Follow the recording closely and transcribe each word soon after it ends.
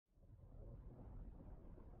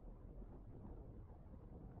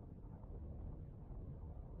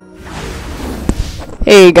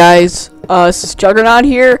Hey guys, this is Juggernaut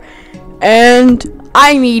here, and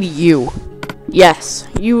I need you. Yes,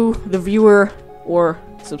 you, the viewer or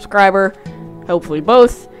subscriber, hopefully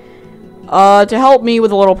both, to help me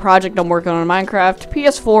with a little project I'm working on in Minecraft.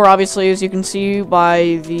 PS4, obviously, as you can see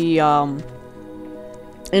by the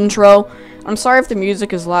intro. I'm sorry if the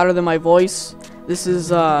music is louder than my voice. This is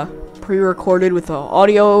pre-recorded with the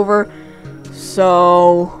audio over,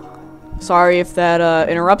 so sorry if that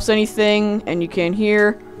interrupts anything and you can't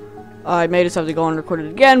hear. I may just have to go and record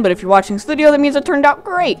it again, but if you're watching this video, that means it turned out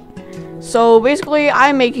great. So basically,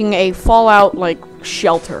 I'm making a Fallout like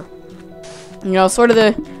shelter. You know, sort of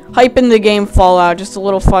the hype in the game Fallout, just a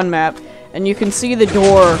little fun map. And you can see the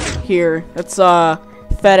door here. That's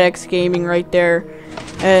FedEx Gaming right there.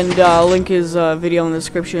 And link his video in the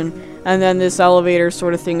description. And then this elevator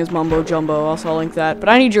sort of thing is mumbo jumbo. Also, I'll link that. But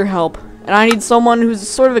I need your help. And I need someone who's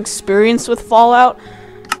sort of experienced with Fallout,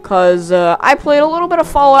 because I played a little bit of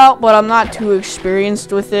Fallout, but I'm not too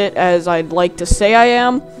experienced with it as I'd like to say I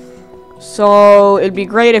am. So it'd be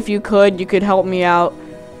great if you could help me out,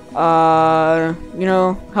 you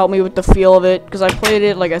know, help me with the feel of it, because I played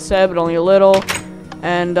it, like I said, but only a little.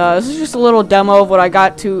 And this is just a little demo of what I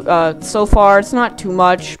got to so far. It's not too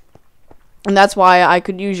much, and that's why I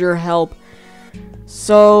could use your help.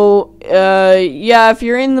 So, yeah, if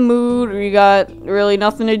you're in the mood or you got really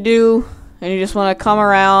nothing to do and you just want to come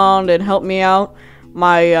around and help me out,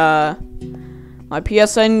 my my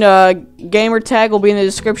PSN gamer tag will be in the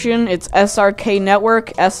description. It's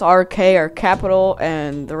SRKnetwerk. SRK are capital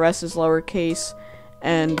and the rest is lowercase,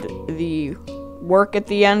 and the work at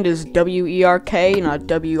the end is WERK, not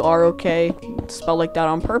WROK. It's spelled like that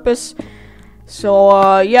on purpose.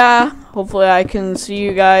 So, yeah, hopefully I can see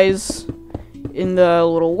you guys in the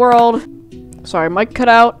little world. Sorry, mic cut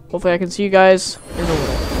out. Hopefully I can see you guys in the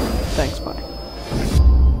little. Thanks, bye.